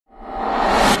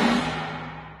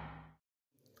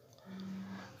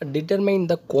Determine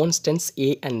the constants a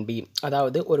and b.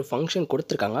 அதாவது ஒரு function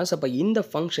கொடுத்துருக்காங்க. ஸோ அப்போ இந்த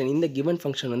ஃபங்க்ஷன், இந்த கிவன்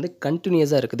ஃபங்க்ஷன் வந்து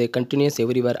கண்டினியூஸாக இருக்குது, கண்டினியூஸ்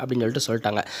எவ்ரிவேர் அப்படின்னு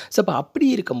சொல்லிட்டாங்க. ஸோ அப்போ அப்படி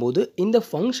இருக்கும்போது இந்த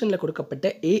ஃபங்க்ஷனில் கொடுக்கப்பட்ட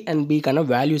a and bக்கான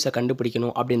வேல்யூஸை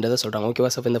கண்டுபிடிக்கணும் அப்படின்றத சொல்கிறாங்க. ஓகேவா?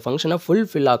 ஸோ இந்த ஃபங்க்ஷனை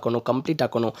ஃபில் ஆக்கணும், கம்ப்ளீட்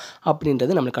ஆக்கணும்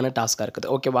அப்படின்றது நம்மளுக்கான டாஸ்க்காக இருக்குது.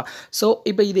 ஓகேவா? ஸோ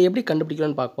இப்போ இதை எப்படி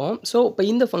கண்டுபிடிக்கணும்னு பார்ப்போம். ஸோ இப்போ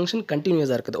இந்த ஃபங்க்ஷன்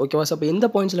கண்டினியூஸாக இருக்குது. ஓகேவா? ஸோ இப்போ எந்த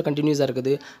பாயிண்ட்ஸில் கண்டினியூஸாக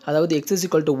இருக்குது, அதாவது x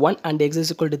 = 1 and x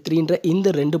 = 3ன்ற இந்த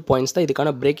 2 பாயிண்ட்ஸ் தான் இதுக்கான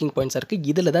பிரேக்கிங் பாயிண்ட்ஸாக இருக்குது.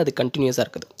 இதில் தான் அது கண்டினியூஸாக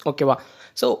இருக்குது. ஓகேவா?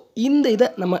 ஸோ இந்த இதை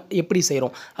நம்ம எப்படி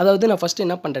செய்கிறோம், அதாவது நான் ஃபஸ்ட்டு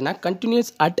என்ன பண்ணுறேன்னா கண்டினியூஸ்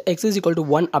அட் x =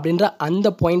 1 அப்படின்ற அந்த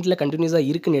பாயிண்ட்டில் கண்டினியூஸாக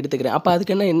இருக்குன்னு எடுத்துக்கிறேன். அப்போ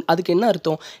அதுக்கு என்ன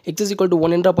அர்த்தம், x =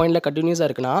 1 பாயிண்ட்டில் கண்டினியூஸாக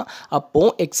இருக்குன்னா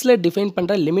அப்போது எக்ஸில் டிஃபைன்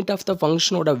பண்ணுற லிமிட் ஆஃப் த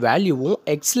ஃபங்க்ஷனோட வேல்யூவும்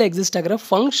எக்ஸில் எக்ஸிஸ்ட் ஆகிற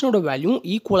ஃபங்க்ஷனோட வேல்யூவும்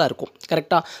ஈக்குவலாக இருக்கும்.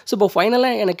 கரெக்டாக? ஸோ இப்போ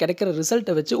ஃபைனலாக எனக்கு கிடைக்கிற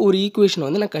ரிசல்ட்டை வச்சு ஒரு ஈக்குவேஷன்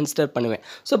வந்து நான் கன்சிடர் பண்ணுவேன்.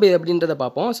 ஸோ இப்போ எப்படின்றத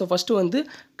பார்ப்போம். ஸோ ஃபஸ்ட்டு வந்து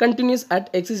கண்டினியூஸ் அட்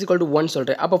x = 1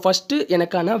 சொல்கிறேன். அப்போ ஃபஸ்ட்டு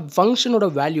எனக்கான ஃபங்க்ஷனோட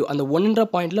வேல்யூ, அந்த 1ன்ற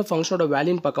பாயிண்ட்டில் ஃபங்க்ஷனோட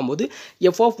வேல்யூன்னு பார்க்கும்போது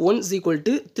f(1)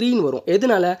 = 3ன்னு வரும்.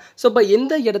 எதனால? ஸோ இப்போ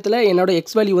எந்த இடத்துல என்னோட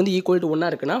x வேல்யூ வந்து ஈக்குவல் டு 1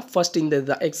 இருக்குன்னா ஃபஸ்ட் இந்த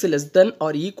இதுதான், x less than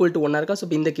or equal to 1 இருக்கா. ஸோ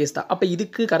இப்போ இந்த கேஸ் தான். அப்போ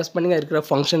இதுக்கு கரஸ்பாண்டிங்காக இருக்கிற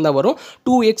ஃபங்க்ஷன் தான் வரும்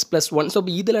 2x + 1. ஸோ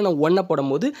இப்போ இதில் நான் 1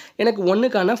 போடும்போது எனக்கு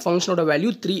 1க்கான ஃபங்க்ஷனோட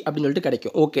வேல்யூ 3 அப்படின்னு சொல்லிட்டு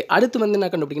கிடைக்கும். ஓகே, அடுத்து வந்து என்ன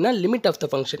கண்டுபிடிக்கணும், limit of the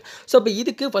function. So இப்போ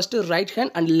இதுக்கு first right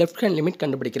hand and left hand limit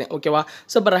கண்டுபிடிக்கிறேன். ஓகேவா?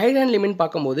 ஸோ இப்போ ரைட் ஹேண்ட் லிமிட்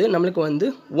பார்க்கும்போது நம்மளுக்கு வந்து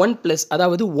 1+,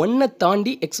 அதாவது 1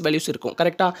 தாண்டி எக்ஸ் வேல்யூஸ் இருக்கும்.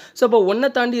 கரெக்டாக? ஸோ இப்போ 1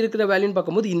 தாண்டி இருக்கிற வேல்யூன்னு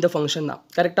பார்க்கும்போது இந்த ஃபங்க்ஷன் தான்.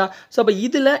 கரெக்டாக? ஸோ அப்போ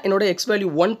இதில் என்னோட எக்ஸ் வேல்யூ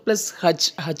 1 + h.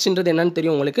 ஹச்ன்றது என்னன்னு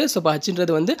தெரியும் உங்களுக்கு. ஸோ இப்போ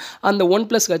ஹச்ன்றது வந்து அந்த 1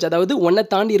 + h, அதாவது 1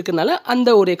 தாண்டி இருக்கிறனால அந்த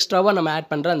ஒரு எக்ஸ்ட்ராவாக நம்ம ஆட்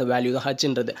பண்ணுற அந்த வேல்யூ தான்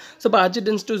ஹச்ன்றது. ஸோ இப்போ h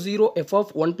 → 0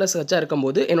 f(1 + h)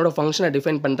 இருக்கும்போது என்னோட ஃபங்க்ஷனை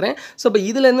டிஃபைன் பண்ணுறேன். ஸோ இப்போ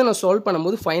இதுலேருந்து நான் சால்வ்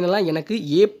பண்ணும்போது ஃபைனலாக எனக்கு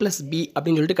a + b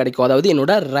அப்படின்னு சொல்லிட்டு கிடைக்கும். அதாவது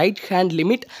என்னோட right hand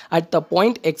limit at the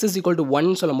point x =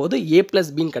 1 சொல்லும்போது a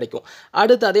 + b கிடைக்கும்.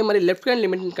 அடுத்து அதே மாதிரி லெஃப்ட் ஹேண்ட்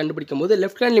லிமிட் கண்டுபிடிக்கும் போது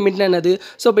லெஃப்ட் ஹேண்ட் லிமிட்னா என்னது,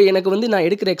 ஸோ இப்போ எனக்கு வந்து நான்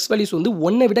எடுக்கிற எக்ஸ் வேல்யூஸ் வந்து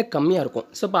 1 விட கம்மியாக இருக்கும்.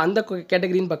 ஸோ இப்போ அந்த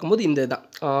கேட்டகரின்னு பார்க்கும்போது இந்த தான்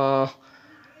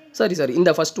சாரி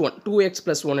இந்த ஃபஸ்ட் ஒன் 2x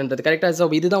 + 1ன்றது கரெக்டாக. ஸோ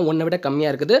இதுதான் 1 விட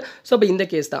கம்மியாக இருக்குது. ஸோ இப்போ இந்த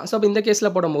கேஸ் தான். ஸோ இப்போ இந்த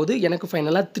கேஸில் போடும்போது எனக்கு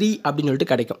ஃபைனலாக 3 அப்படின்னு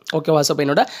சொல்லிட்டு கிடைக்கும். ஓகேவா? ஸோ இப்போ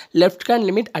என்னோட left hand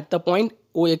limit at the point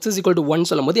x = 1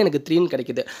 சொல்லும்போது எனக்கு 3ன்னு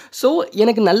கிடைக்குது. ஸோ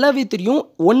எனக்கு நல்லாவே தெரியும்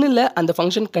 1ல் அந்த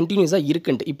ஃபங்க்ஷன் கண்டினியூஸாக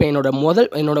இருக்குன்ட்டு. இப்போ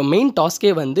என்னோட மெயின்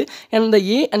டாஸ்கே வந்து அந்த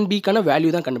a and bக்கான வேல்யூ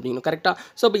தான் கண்டுபிடிக்கணும். கரெக்டாக?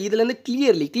 ஸோ இப்போ இதுலேருந்து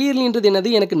கிளியர்லின்றது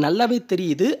என்னது எனக்கு நல்லாவே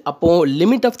தெரியுது. அப்போது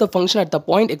limit of the function at the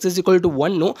point x =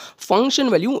 1னும்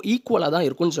function value ஈக்குவலாக தான்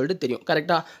இருக்கும்னு சொல்லிட்டு தெரியும்.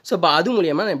 கரெக்டாக? ஸோ இப்போ அது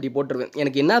மூலியமாக நான் இப்படி போட்டுருவேன்.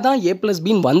 எனக்கு என்ன தான் a +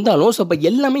 bன்னு வந்தாலும் ஸோ இப்போ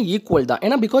எல்லாமே ஈக்குவல் தான்.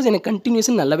 ஏன்னா பிகாஸ் எனக்கு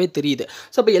கண்டினியூஸன் நல்லாவே தெரியுது.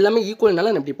 ஸோ இப்போ எல்லாமே ஈக்குவல்னால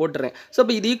நான் இப்படி போட்டுறேன். ஸோ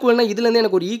இப்போ இது ஈக்குவல்னா இதுலேருந்து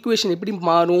எனக்கு ஒரு ஈக்குவேஷன் எப்படி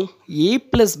மாறும், a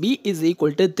 + b =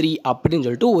 3 அப்படின்னு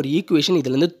சொல்லிட்டு ஒரு ஈக்குவேஷன்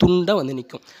இதுலேருந்து துண்டாக வந்து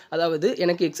நிற்கும். அதாவது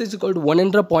எனக்கு x =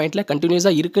 1ன்ற பாயிண்ட்டில்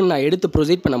கண்டினியூஸாக இருக்குன்னு நான் எடுத்து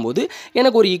ப்ரொசீட் பண்ணும்போது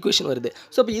எனக்கு ஒரு ஈக்குவேஷன் வருது.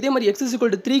 ஸோ இப்போ இதே மாதிரி x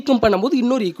 = 3க்கும் பண்ணும்போது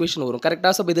இன்னொரு ஈக்குவேஷன் வரும்.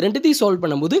 கரெக்டாக? ஸோ இப்போ இது ரெண்டுத்தையும் சால்வ்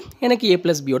பண்ணும்போது எனக்கு a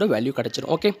 + b வேல்யூ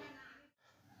கிடச்சிடும். ஓகே,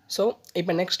 ஸோ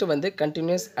இப்போ நெக்ஸ்ட் வந்து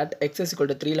கண்டினியூஸ் அட் x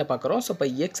 = 3ல் பார்க்குறோம். ஸோ இப்போ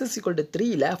x =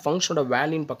 3ல் ஃபங்க்ஷனோட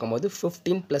வேல்யூன்னு பார்க்கும்போது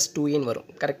 15 + 2a வரும்.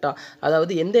 கரெக்டாக?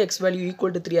 அதாவது எந்த எக்ஸ் வேல்யூ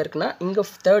ஈக்குவல் டு 3 இருக்குன்னா இங்கே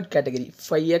third category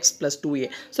 5x + 2a.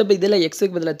 So இப்போ இதில்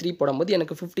எக்ஸுக்கு பதிலாக 3 போடும்போது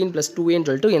எனக்கு 15 + 2aன்னு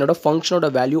சொல்லிட்டு என்னோட ஃபங்க்ஷனோட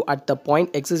value at the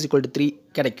point x = 3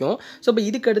 கிடைக்கும். ஸோ இப்போ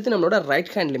இதுக்கு அடுத்து நம்மளோட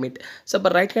ரைட் ஹேண்ட் லிமிட். ஸோ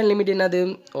இப்போ ரைட் ஹேண்ட் லிமிட் என்னது,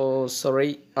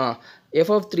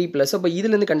 f(3+). ஸோ இப்போ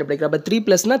இதுலேருந்து கண்டுபிடிக்கிறேன். அப்போ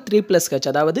 3+னா 3 + h,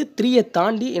 அதாவது 3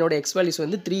 தாண்டி என்னோட எக்ஸ் வேல்யூஸ்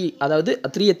வந்து 3, அதாவது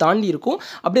 3 தாண்டி இருக்கும்.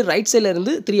 அப்படியே ரைட் சைடில்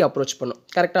இருந்து 3 அப்ரோச் பண்ணும்.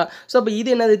 கரெக்டாக? ஸோ இப்போ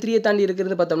இது என்னது 3 தாண்டி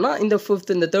இருக்கிறது பார்த்தோம்னா இந்த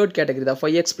இந்த தேர்ட் கேட்டகரி தான்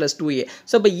 5x + 2a.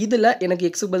 ஸோ இப்போ இதில் எனக்கு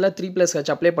எக்ஸுக்கு பதிலாக 3 +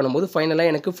 h அப்ளை பண்ணும்போது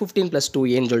ஃபைனலாக எனக்கு 15 +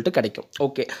 2aன்னு சொல்லிட்டு கிடைக்கும்.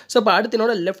 ஓகே, ஸோ இப்போ அடுத்து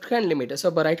என்னோட லெஃப்ட் ஹேண்ட் லிமிட். ஸோ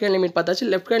இப்போ ரைட் ஹேண்ட் லிமிட் பார்த்தாச்சு.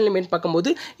 லெஃப்ட் ஹேண்ட் லிமிட் பார்க்கும்போது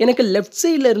எனக்கு லெஃப்ட்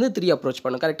சைடில் இருந்து 3 அப்ரோச்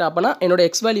பண்ணும். கரெக்டாக? அப்போனா என்னோட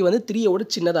எக்ஸ் வேல்யூ வந்து 3யோட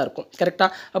சின்னதாக இருக்கும். கரெக்டாக?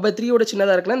 அப்போ 3யோட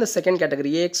சின்னதாக இருக்குன்னா இந்த செகண்ட் கேட்டகரி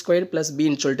ax² +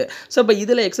 bன்னு சொல்லிட்டு. ஸோ இப்போ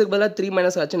இதில் எக்ஸுக்கு பதிலாக 3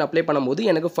 - hன்னு அப்ளை பண்ணும்போது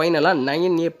எனக்கு ஃபைனலாக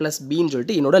 9a + bன்னு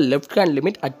சொல்லிட்டு என்னோட left hand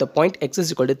limit at the point x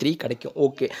 = 3 கிடைக்கும்.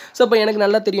 ஓகே, ஸோ இப்போ எனக்கு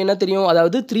நல்லா தெரியும் என்ன தெரியும்,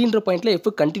 அதாவது 3ன்ற பாயிண்ட்டில் f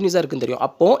கண்டினியூஸாக இருக்குன்னு தெரியும்.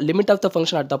 அப்போது limit of the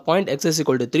function at the point x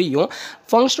 = 3யும்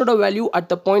ஃபங்க்ஷனோட value at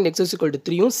the point x =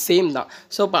 3யும் same தான்.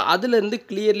 ஸோ இப்போ அதுலேருந்து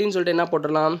கிளியர்லின்னு சொல்லிட்டு என்ன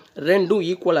போட்டுடலாம், ரெண்டும்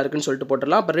ஈக்குவலாக இருக்குன்னு சொல்லிட்டு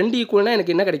போட்டுடலாம். அப்போ 2 ஈக்குவல்னா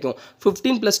எனக்கு என்ன கிடைக்கும்,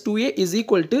 15 + 2a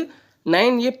 =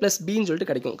 9a + bன்னு சொல்லிட்டு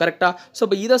கிடைக்கும். கரெக்டாக? ஸோ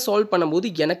இப்போ இதை சால்வ் பண்ணும்போது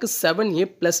எனக்கு 7a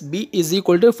 + b =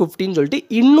 15 சொல்லிட்டு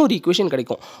இன்னொரு ஈக்குவேஷன்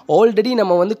கிடைக்கும். ஆல்ரெடி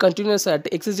நம்ம வந்து கண்டினியூஸ் அட்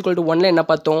x = 1ல் என்ன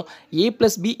பார்த்தோம், a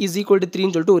 + b =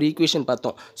 3ன்னு சொல்லிட்டு ஒரு ஈக்குவேஷன்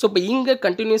பார்த்தோம். ஸோ இப்போ இங்கே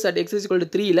continuous at x =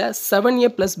 3ல்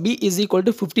 7a + b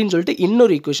 = 15 சொல்லிட்டு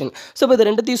இன்னொரு ஈக்குவேஷன். ஸோ இப்போ இது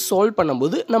ரெண்டுத்தையும் சால்வ்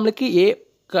பண்ணும்போது நம்மளுக்கு a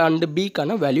and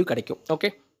bக்கான வேல்யூ கிடைக்கும்.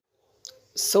 ஓகே,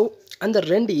 ஸோ அந்த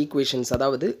 2 ஈக்குவேஷன்ஸ்,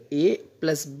 அதாவது a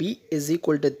plus b is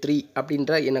equal to 3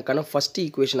 அப்படின்ற எனக்கான ஃபர்ஸ்ட்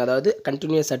ஈக்குவேஷன், அதாவது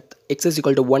continuous at x is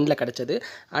equal to 1ல கிடைச்சது.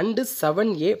 And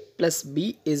 7a plus b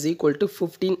is equal to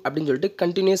 15 அப்படின்னு சொல்லிட்டு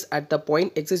continuous at the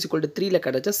point x is equal to 3ல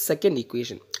கிடைச்ச second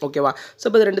equation. ஓகேவா? So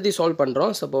இப்போ இது ரெண்டுத்தையும் சால்வ்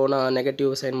பண்ணுறோம். ஸோ இப்போ நான்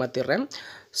negative sign மாற்றிடுறேன்.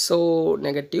 So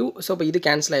negative, so இப்போ இது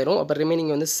கேன்சல் ஆயிரும். அப்போ ரிமைனிங்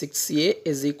வந்து 6a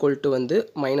இஸ் ஈக்குவல் டு வந்து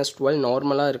 -12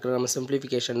 நார்மலாக இருக்கிற நம்ம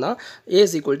சிம்பிளிஃபிகேஷன் தான். a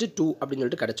இஸ் ஈக்குவல் டு 2 அப்படின்னு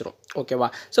சொல்லிட்டு கிடச்சிரும். ஓகேவா?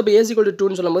 ஸோ இப்போ a இஸ் ஈக்குவல் டு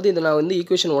 2ன்னு சொல்லும்போது இதை நான் வந்து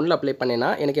ஈக்குவேஷன் 1ல் அப்ளை பண்ணேன்னா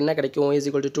எனக்கு என்ன கிடைக்கும்? a இஸ்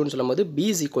ஈக்குவல் டு 2ன்னு சொல்லும்போது b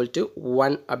இஸ் ஈக்குவல் டு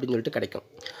 1 அப்படின்னு சொல்லிட்டு கிடைக்கும்.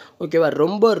 ஓகேவா?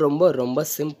 ரொம்ப ரொம்ப ரொம்ப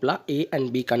சிம்பிளாக a அண்ட்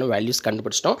bக்கான வேல்யூஸ்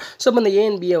கண்டுபிடிச்சிட்டோம். ஸோ இப்போ இந்த a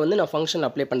அண்ட் b வந்து நான் ஃபங்க்ஷன்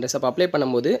அப்ளை பண்ணுறேன். ஸோ அப்போ அப்ளை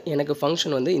பண்ணும்போது எனக்கு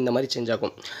ஃபங்க்ஷன் வந்து இந்த மாதிரி சேஞ்ச்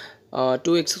ஆகும்.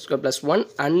 2x² + 1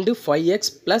 அண்டு 5x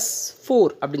 + 4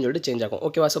 அப்படின்னு சொல்லிட்டு சேஞ்ச் ஆகும்.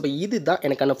 ஓகேவா? ஸோ இப்போ இதுதான்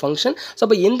எனக்கான ஃபங்க்ஷன். ஸோ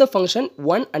இப்போ எந்த ஃபங்க்ஷன்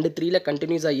 1 அண்டு 3ல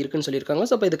கண்டினியூஸாக இருக்குன்னு சொல்லியிருக்காங்க.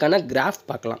 ஸோ இப்போ இதுக்கான கிராஃப்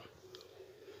பார்க்கலாம்.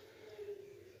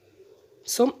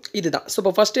 ஸோ இதுதான். ஸோ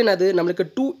இப்போ ஃபஸ்ட் என்னது நம்மளுக்கு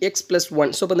 2x +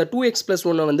 1. ஸோ இப்போ இந்த 2x +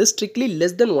 1 வந்து ஸ்ட்ரிக்ட்லி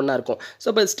லெஸ் தென் 1 இருக்கும். ஸோ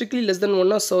இப்போ strictly less than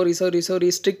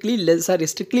 1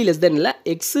 strictly less than இல்லை,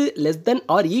 X less than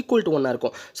R equal to 1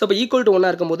 இருக்கும். ஸோ இப்போ ஈக்குவல் டு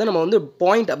 1 இருக்கும்போது நம்ம வந்து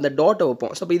பாயிண்ட் அந்த டாட்டை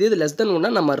வைப்போம். ஸோ இப்போ இது லெஸ் தென்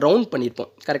 1 நம்ம ரவுண்ட் பண்ணியிருப்போம்.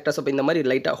 கரெக்டாக? ஸோ இப்போ இந்த மாதிரி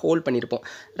லைட்டாக ஹோல்ட் பண்ணியிருப்போம்.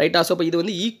 ரைட்டாக? ஸோ இப்போ இது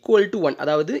வந்து ஈக்குவல் டு 1,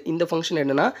 அதாவது இந்த ஃபங்க்ஷன்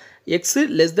என்னன்னா X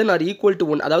less than R equal to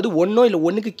 1, அதாவது 1 இல்லை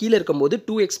 1க்கு கீழே இருக்கும்போது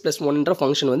 2x + 1ன்ற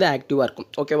ஃபங்க்ஷன் வந்து ஆக்டிவாக இருக்கும்.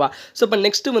 ஓகேவா? ஸோ இப்போ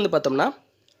நெக்ஸ்ட்டு வந்து பார்த்தோம்னா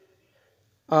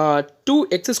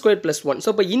 2x² + 1. ஸோ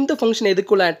இப்போ இந்த ஃபங்க்ஷன்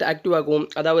எதுக்குள்ள ஆக்டிவ் ஆகும்?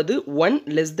 அதாவது 1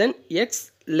 less than x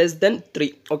less than 3.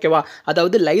 ஓகேவா?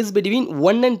 அதாவது லைஸ் பிட்வீன்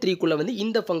 1 and 3க்குள்ளே வந்து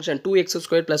இந்த ஃபங்க்ஷன்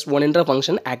 2x² + 1ன்ற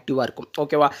ஃபங்க்ஷன் ஆக்டிவாக இருக்கும்.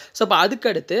 ஓகேவா? ஸோ இப்போ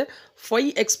அதுக்கடுத்து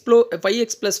 5x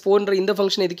 + 4ன்ற இந்த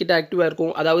ஃபங்க்ஷன் எதுக்கிட்ட ஆக்டிவாக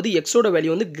இருக்கும்? அதாவது எக்ஸோட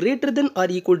வேல்யூ வந்து greater than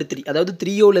R equal to 3, அதாவது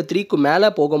 3யோ இல்லை 3க்கு மேலே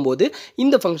போகும்போது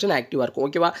இந்த ஃபங்க்ஷன் ஆக்டிவாக இருக்கும்.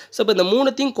 ஓகேவா? ஸோ இப்போ இந்த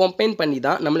மூணுத்தையும் கம்பைன் பண்ணி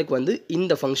தான் நம்மளுக்கு வந்து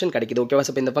இந்த ஃபங்க்ஷன் கிடைக்குது. ஓகேவா?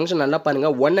 ஸோ இப்போ இந்த ஃபங்க்ஷன் நல்லா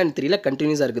பாருங்கள், 1 and 3ல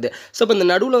கண்டினியூஸாக இருக்குது. ஸோ இப்போ இந்த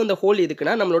நடுவில் வந்து ஹோல்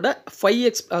எதுக்குன்னா நம்மளோட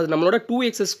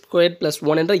 2x² +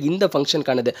 1ன்ற இந்த ஃபங்க்ஷனுக்கானது.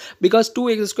 பிகாஸ்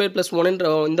 2x² + 1ன்ற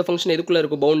இந்த ஃபங்க்ஷன் எதுக்குள்ளே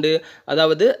இருக்கும்? பவுண்டு,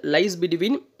 அதாவது லைஸ்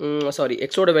பிட்வீன்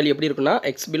எக்ஸோட வேல்யூ எப்படி இருக்குன்னா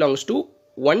x belongs to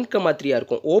 1,3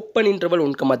 இருக்கும். ஓப்பன் இன்டர்வல்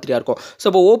 1,3 இருக்கும். ஸோ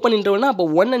இப்போ ஓப்பன் இன்டர்வல்னா அப்போ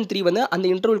 1 and 3 வந்து அந்த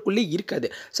இன்டர்வல்குள்ளே இருக்காது.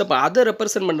 ஸோ இப்போ அதை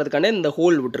ரெப்ரசென்ட் பண்ணுறதுக்கான இந்த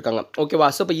ஹோல் விட்டுருக்காங்க. ஓகேவா?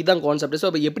 ஸோ இப்போ இதுதான் கான்செப்ட். ஸோ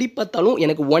இப்போ எப்படி பார்த்தாலும்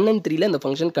எனக்கு 1 and 3ல இந்த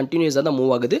ஃபங்க்ஷன் கண்டினியூஸாக தான்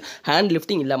மூவ் ஆகுது, ஹேண்ட்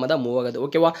லிஃப்டிங் இல்லாமல் தான் மூவ் ஆகுது.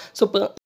 ஓகேவா? ஸோ இப்போ